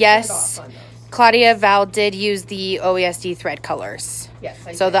 20% yes, off on those. Claudia Val did use the OESD thread colors. Yes,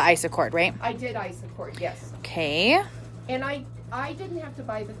 I So did. the Isocord, right? I did Isocord, yes. Okay. And I didn't have to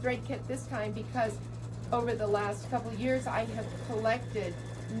buy the thread kit this time because over the last couple years I have collected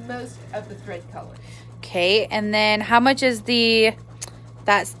most of the thread colors. Okay, and then how much is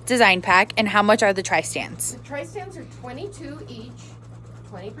that's design pack, and how much are the tri-stands? The tri-stands are $22 each,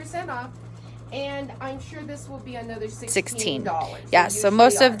 20% off, and I'm sure this will be another $16. Yeah, so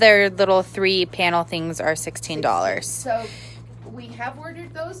most of their little 3-panel things are $16. So we have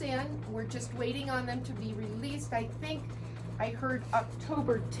ordered those in. We're just waiting on them to be released. I think I heard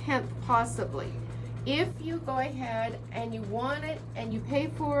October 10th possibly. If you go ahead and you want it and you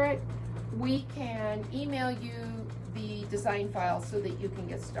pay for it, we can email you the design file so that you can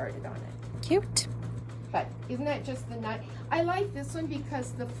get started on it. Cute. But isn't that just the night? I like this one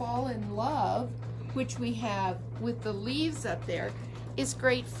because the Fall in Love, which we have with the leaves up there, is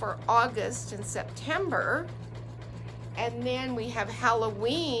great for August and September. And then we have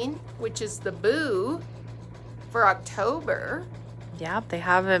Halloween, which is the Boo, for October. Yeah, they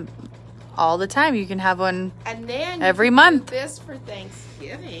have it all the time. You can have one And then every you can month. do this for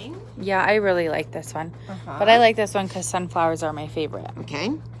Thanksgiving. Yeah, I really like this one. But I like this one because sunflowers are my favorite.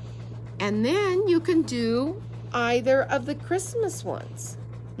 Okay. And then you can do either of the Christmas ones.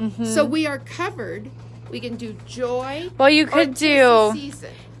 So we are covered. We can do Joy. Well, you or could 'Tis the Season.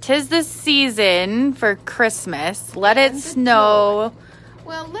 'Tis the Season for Christmas. Let And It the Snow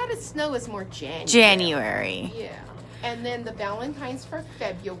Well, Let It Snow is more January. January. Yeah. And then the Valentine's for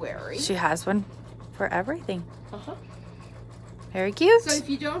February. She has one for everything. Uh-huh. Very cute. So if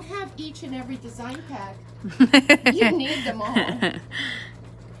you don't have each and every design pack, you need them all.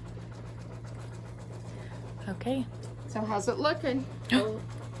 Okay. So how's it looking? Oh,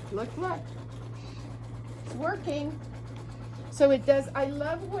 look. It's working. So it does, I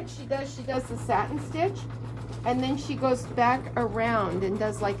love what she does. She does the satin stitch, and then she goes back around and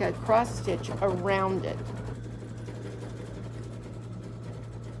does like a cross stitch around it.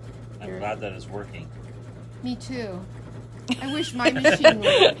 I'm glad that it's working. Me too. I wish my machine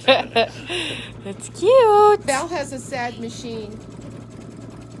worked. It's cute. Val has a sad machine.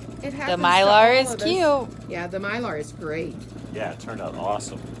 It The happens to Mylar all is of us. cute. Yeah, the Mylar is great. Yeah, it turned out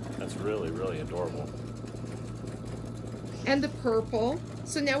awesome. That's really, really adorable. And the purple.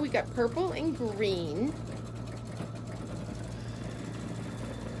 So now we got purple and green.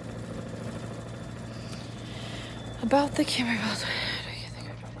 About the Kimberbells.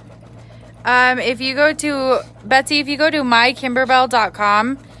 If you go to, Betsy, if you go to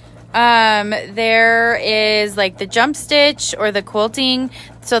mykimberbell.com, there is like the jump stitch or the quilting.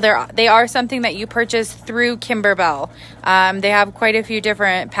 So they are something that you purchase through Kimberbell. They have quite a few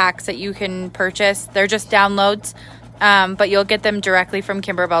different packs that you can purchase. They're just downloads, but you'll get them directly from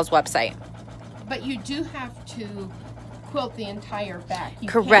Kimberbell's website. But you do have to quilt the entire back. You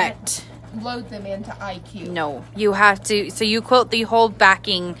Correct. Can't load them into IQ. No, you have to. So you quilt the whole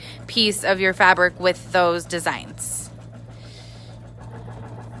backing piece of your fabric with those designs.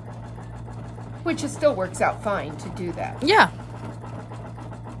 Which it still works out fine to do that. Yeah.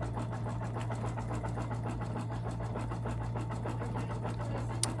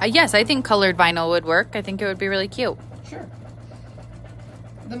 Yes, I think colored vinyl would work. I think it would be really cute. Sure.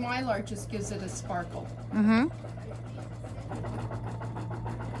 The Mylar just gives it a sparkle. Mm-hmm.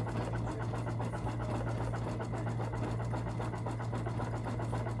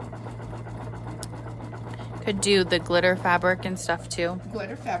 Could do the glitter fabric and stuff too.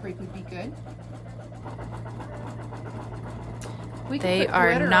 Glitter fabric would be good. They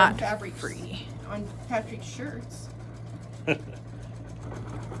are not free. On Patrick's shirts.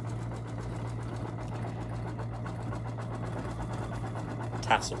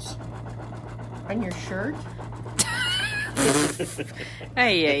 Tassels. On your shirt?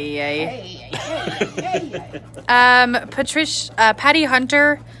 Hey. Hey. Patty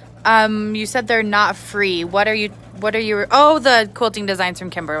Hunter, you said they're not free. What are you, oh, the quilting designs from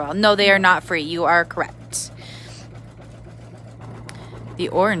Kimberbell. No, they are not free. You are correct. The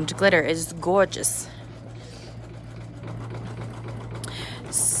orange glitter is gorgeous.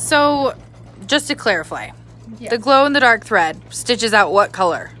 So, just to clarify, Yes. the glow-in-the-dark thread stitches out what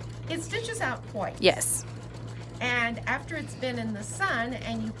color? It stitches out white. Yes. And after it's been in the sun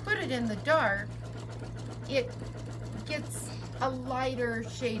and you put it in the dark, it gets a lighter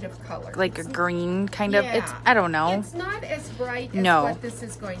shade of color. Like a green kind of, Yeah. I don't know. It's not as bright as No. what this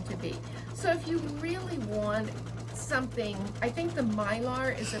is going to be. So if you really want something, I think the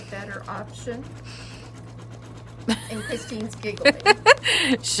Mylar is a better option. And Christine's giggling.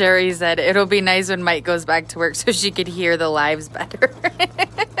 Sherry said it'll be nice when Mike goes back to work so she could hear the lives better.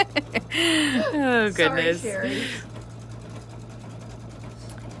 Oh, goodness. Sorry, Sherry.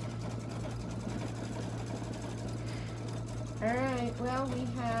 All right, well, we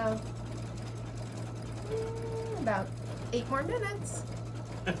have about 8 more minutes.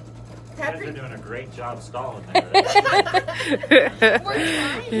 You guys are Patrick, doing a great job stalling there. we're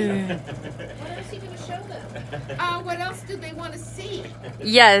trying. What else are you going to show them? What else do they want to see?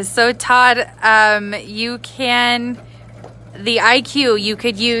 Yes, so Todd, you can, the IQ you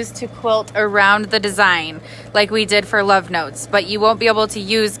could use to quilt around the design like we did for Love Notes, but you won't be able to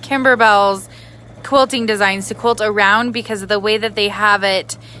use Kimberbell's quilting designs to quilt around because of the way that they have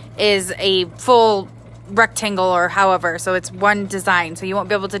it is a full rectangle or however, so it's one design, so you won't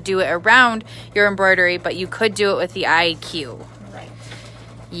be able to do it around your embroidery, but you could do it with the IQ. Right.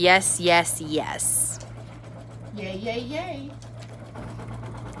 Yes. Yay.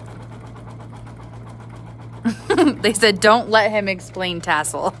 They said don't let him explain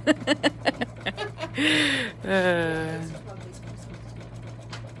tassel. And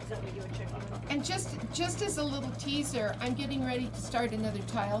just as a little teaser, I'm getting ready to start another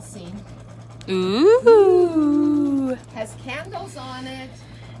tile scene. Ooh. Has candles on it.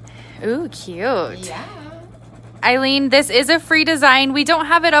 Ooh, cute. Yeah. Eileen, this is a free design. We don't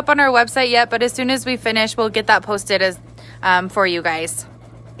have it up on our website yet, but as soon as we finish, we'll get that posted as for you guys.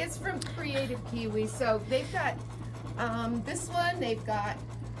 It's from Creative Kiwi. So they've got this one, they've got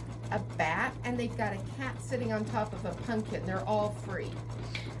a bat, and they've got a cat sitting on top of a pumpkin. They're all free.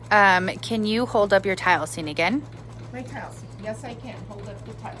 Can you hold up your tile scene again? My tile scene. Yes, I can. Hold up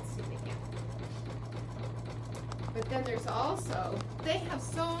the tile scene again. But then there's also, they have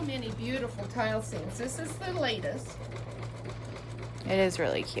so many beautiful tile scenes. This is the latest. It is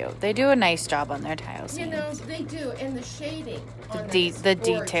really cute. They do a nice job on their tile scenes. You know, they do. And the shading on the that is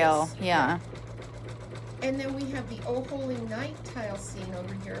detail, gorgeous. yeah. And then we have the Oh Holy Night tile scene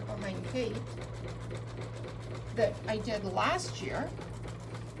over here behind Kate that I did last year.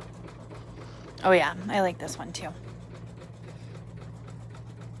 Oh yeah, I like this one too.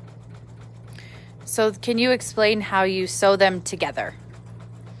 So can you explain how you sew them together?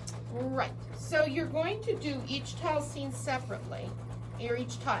 Right. So you're going to do each tile scene separately, or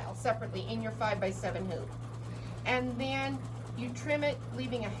each tile separately in your 5x7 hoop. And then you trim it,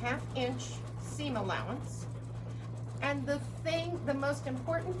 leaving a 1/2 inch seam allowance. And the most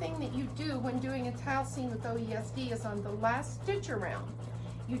important thing that you do when doing a tile seam with OESD is on the last stitch around,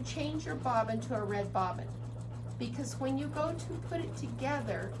 you change your bobbin to a red bobbin. Because when you go to put it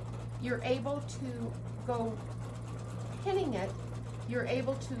together, you're able to go pinning it, you're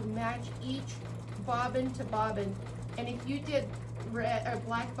able to match each bobbin to bobbin. And if you did a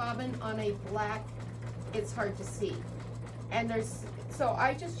black bobbin on a black, it's hard to see. And so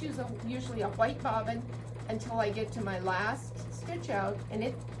I just use usually a white bobbin until I get to my last stitch out,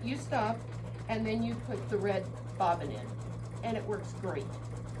 and you stop, and then you put the red bobbin in, and it works great.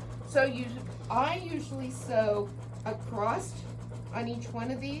 So I usually sew across on each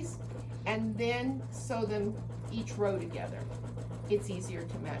one of these, and then sew them each row together. It's easier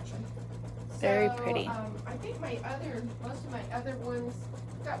to match them. Very pretty. I think most of my other ones,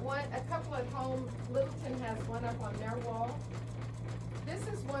 got a couple at home. Littleton has one up on their wall. This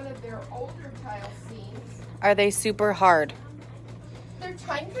is one of their older tile seams. Are they super hard? They're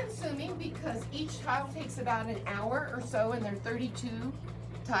time consuming because each tile takes about an hour or so, and they're 32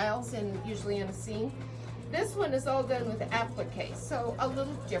 tiles usually in a seam. This one is all done with applique, so a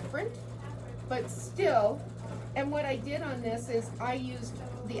little different, but still. And what I did on this is I used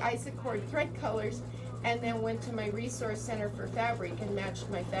the Isacord thread colors and then went to my resource center for fabric and matched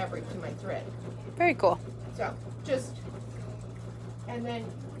my fabric to my thread. Very cool. So and then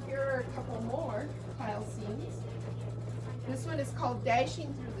here are a couple more tile seams. This one is called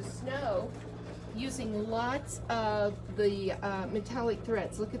Dashing Through the Snow, using lots of the metallic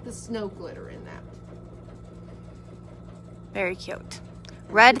threads. Look at the snow glitter in that. Very cute.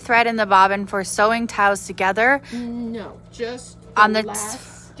 Red thread in the bobbin for sewing tiles together. No, just on the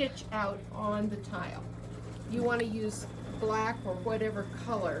last stitch out on the tile. You want to use black or whatever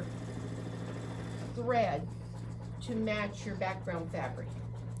color thread to match your background fabric.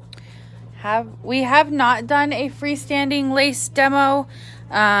 We have not done a freestanding lace demo,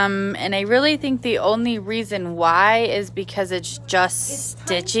 and I really think the only reason why is because it's just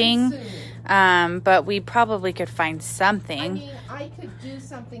stitching. But we probably could find something. I mean, I could do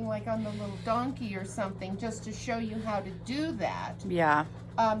something like on the little donkey or something just to show you how to do that. Yeah.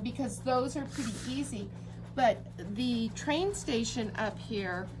 Because those are pretty easy. But the train station up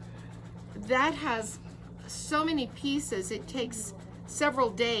here, that has so many pieces. It takes several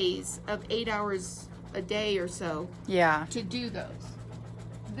days of 8 hours a day or so. Yeah. To do those.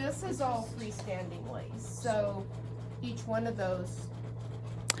 This is all freestanding lace. So each one of those,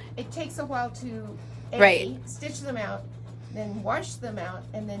 it takes a while to A, stitch them out, then wash them out,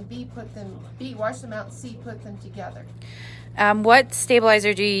 and then B, wash them out, and C, put them together. What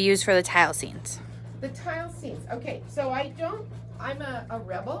stabilizer do you use for the tile seams? The tile seams. Okay, so I'm a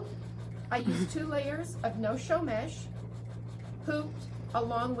rebel. I use 2 layers of no-show mesh, hooped,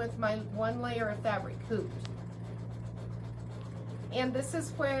 along with my 1 layer of fabric, hooped. And this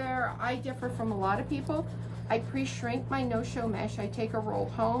is where I differ from a lot of people. I pre-shrink my no-show mesh. I take a roll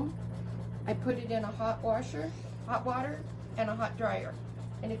home. I put it in a hot water, and a hot dryer.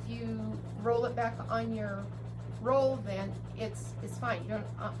 And if you roll it back on your roll, then it's fine. You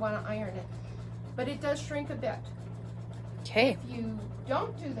don't want to iron it. But it does shrink a bit. Okay. If you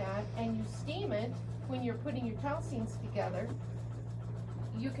don't do that and you steam it when you're putting your tile seams together,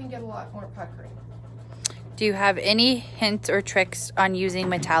 you can get a lot more puckering. Do you have any hints or tricks on using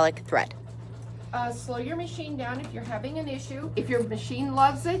metallic thread? Slow your machine down if you're having an issue. If your machine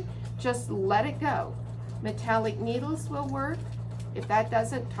loves it, just let it go. Metallic needles will work. If that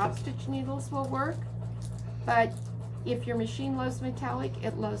doesn't, top stitch needles will work. But if your machine loves metallic,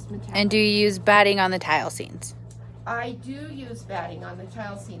 it loves metallic. And do you use batting on the tile seams? I do use batting on the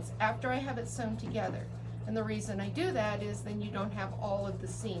tile seams after I have it sewn together. And the reason I do that is then you don't have all of the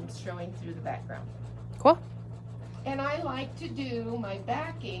seams showing through the background. Cool. And I like to do my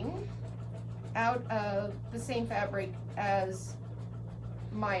backing out of the same fabric as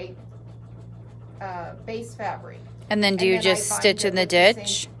my base fabric. And then do you just stitch in the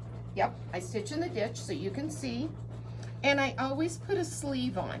ditch? Yep, I stitch in the ditch so you can see. And I always put a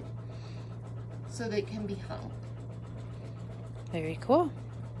sleeve on so they can be hung. Very cool.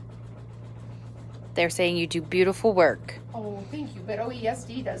 They're saying you do beautiful work. Oh, thank you. But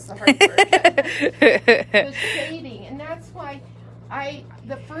OESD does the hard work. The shading. And that's why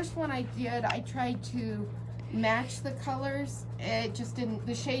the first one I did, I tried to match the colors. It just didn't,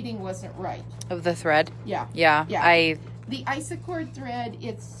 the shading wasn't right. Of the thread? Yeah. Yeah. The Isacord thread,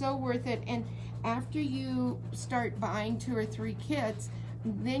 it's so worth it. And after you start buying 2 or 3 kits,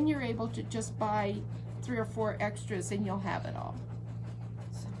 then you're able to just buy 3 or 4 extras and you'll have it all.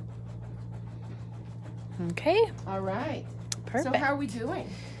 Okay. All right. Perfect. So how are we doing?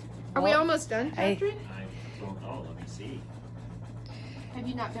 Are we almost done, Patrick? don't know. Let me see. Have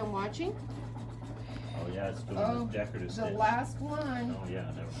you not been watching? Oh yeah, it's doing Oh, the decorative the stitch. last one. Oh yeah,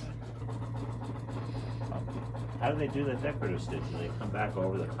 never mind. How do they do the decorative stitch? Do they come back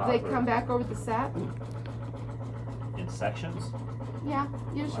over the top? They or come back over the satin. in sections? Yeah,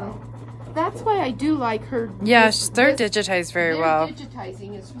 usually. Wow. That's why I do like her. Yes, they're digitized very their well.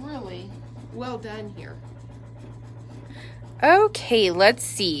 digitizing is really well done here. Okay, let's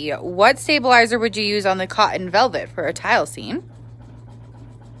see. What stabilizer would you use on the cotton velvet for a tile scene?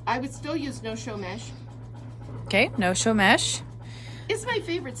 I would still use no-show mesh. Okay, no show mesh. It's my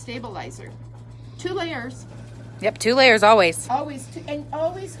favorite stabilizer. 2 layers. Yep, 2 layers always. Always, and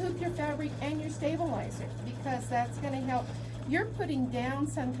always hoop your fabric and your stabilizer, because that's going to help. You're putting down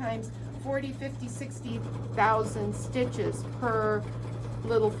sometimes 40, 50, 60,000 stitches per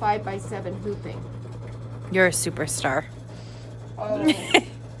little 5x7 hooping. You're a superstar. Oh,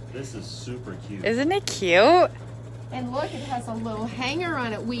 This is super cute. Isn't it cute? and look, it has a little hanger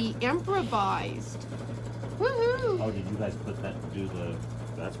on it. We improvised. Woohoo! Oh, did you guys put that?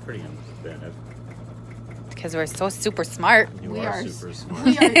 That's pretty inventive. Because we're so super smart. You We are are super smart.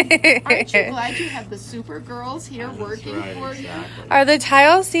 We are. Aren't you glad you have the super girls here That's working right, for you? exactly. Are the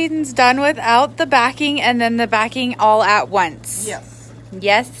tile scenes done without the backing and then the backing all at once? Yes.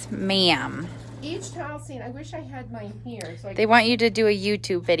 Yes, ma'am. Each tile scene. I wish I had mine here, so I They could, want you to do a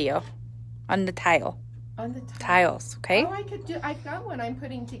YouTube video on the tile. on the Tiles, okay? Oh, I could do. I've got one I'm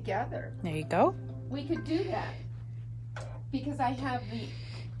putting together. There you go. We could do that because I have the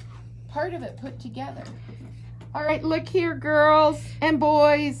part of it put together. All right, look here, girls and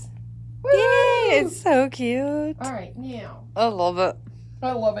boys. Yay, it's so cute. All right, now I love it.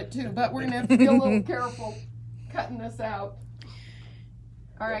 I love it too, but we're gonna have to be a little careful cutting this out.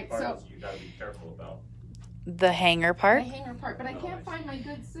 All right, What so part you gotta be careful about. The hanger the part. hanger part, but I Oh, can't I find my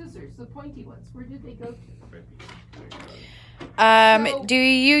good scissors, the pointy ones. Where did they go to? So- Do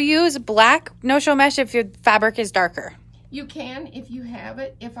you use black no-show mesh if your fabric is darker? You can if you have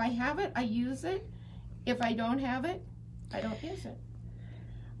it. If I have it, I use it. If I don't have it, I don't use it.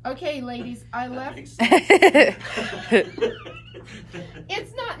 Okay, ladies, I That left. makes sense.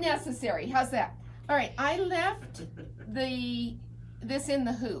 It's not necessary. How's that? All right, I left this in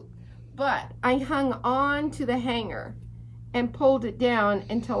the hoop, but I hung on to the hanger and pulled it down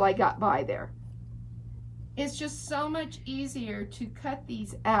until I got by there. It's just so much easier to cut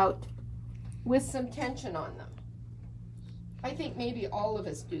these out with some tension on them. I think maybe all of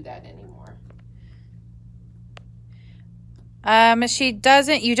us do that anymore. She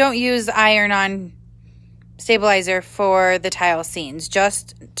doesn't, you don't use iron-on stabilizer for the tile scenes,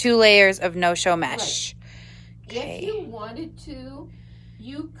 just 2 layers of no-show mesh. Okay. If you wanted to,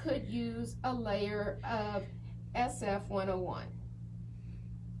 you could use a layer of SF 101,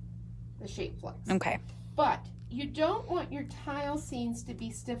 the shape flux. Okay. But you don't want your tile scenes to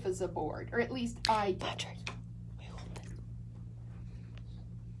be stiff as a board, or at least I don't. Patrick, we hold this.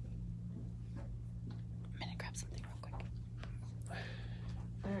 I'm gonna grab something real quick.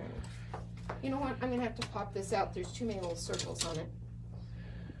 All right. You know what? I'm gonna have to pop this out. There's too many little circles on it.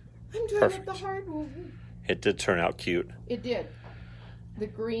 I'm doing Perfect. it the hard way. It did turn out cute. It did. The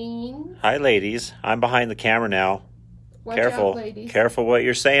green. Hi, ladies. I'm behind the camera now. Watch Careful. out, ladies. Careful what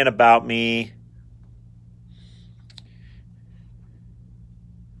you're saying about me.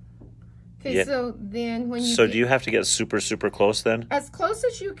 Okay, Yeah. so then when you So get do you have to get super, super close then? as close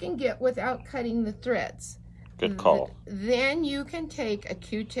as you can get without cutting the threads. Good call. Then you can take a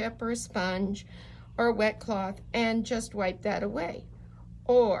Q-tip or a sponge or a wet cloth and just wipe that away.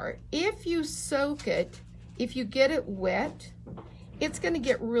 Or if you soak it, if you get it wet, it's going to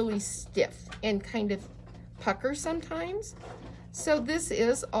get really stiff and kind of pucker sometimes. So this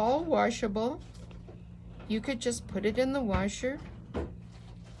is all washable. You could just put it in the washer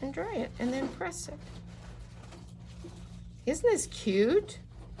and dry it and then press it. Isn't this cute?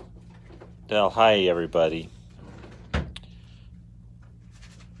 Well, hi, everybody.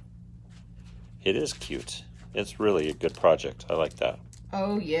 It is cute. It's really a good project. I like that.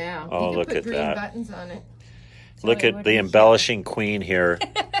 Oh yeah. Oh, you can look put at green that. buttons on it. Look Sorry, at what the did you- embellishing queen here.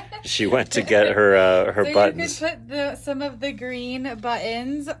 She went to get her So buttons. you could put some of the green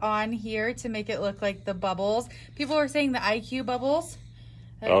buttons on here to make it look like the bubbles. People were saying the IQ bubbles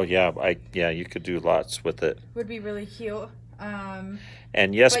Oh yeah, you could do lots with it. would be really cute.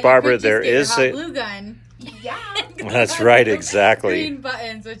 And yes, But you Barbara, could just there get your is hot a. glue gun. Yeah. That's right, exactly. Green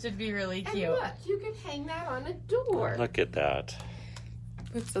buttons, which would be really And cute. look, you could hang that on a door. Look at that.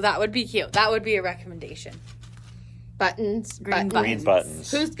 So that would be cute. That would be a recommendation. Buttons. Green buttons. Green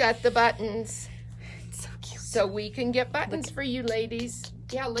buttons. Who's got the buttons? It's so cute. So we can get buttons for you ladies.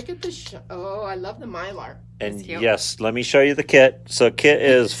 Yeah, look at the oh, I love the Mylar. And cute. yes, let me show you the kit. So kit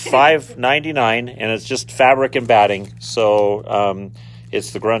is $5.99, and it's just fabric and batting. So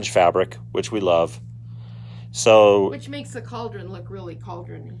it's the grunge fabric, which we love. So Which makes the Caldron look really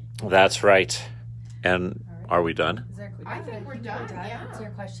cauldron-y. that's right. And are we done? I think we're done, yeah. Answer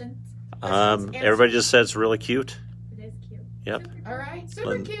your questions. Everybody just said it's really cute. It is cute. Yep. All right,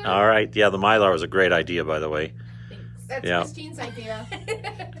 super cute. All right. Yeah, the Mylar was a great idea, by the way. That's Yeah. Christine's idea.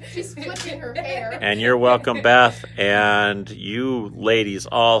 She's flipping her hair. And you're welcome, Beth. And you ladies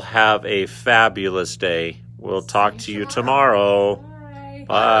all have a fabulous day. We'll talk to you tomorrow. Bye.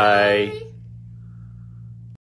 Bye. Bye.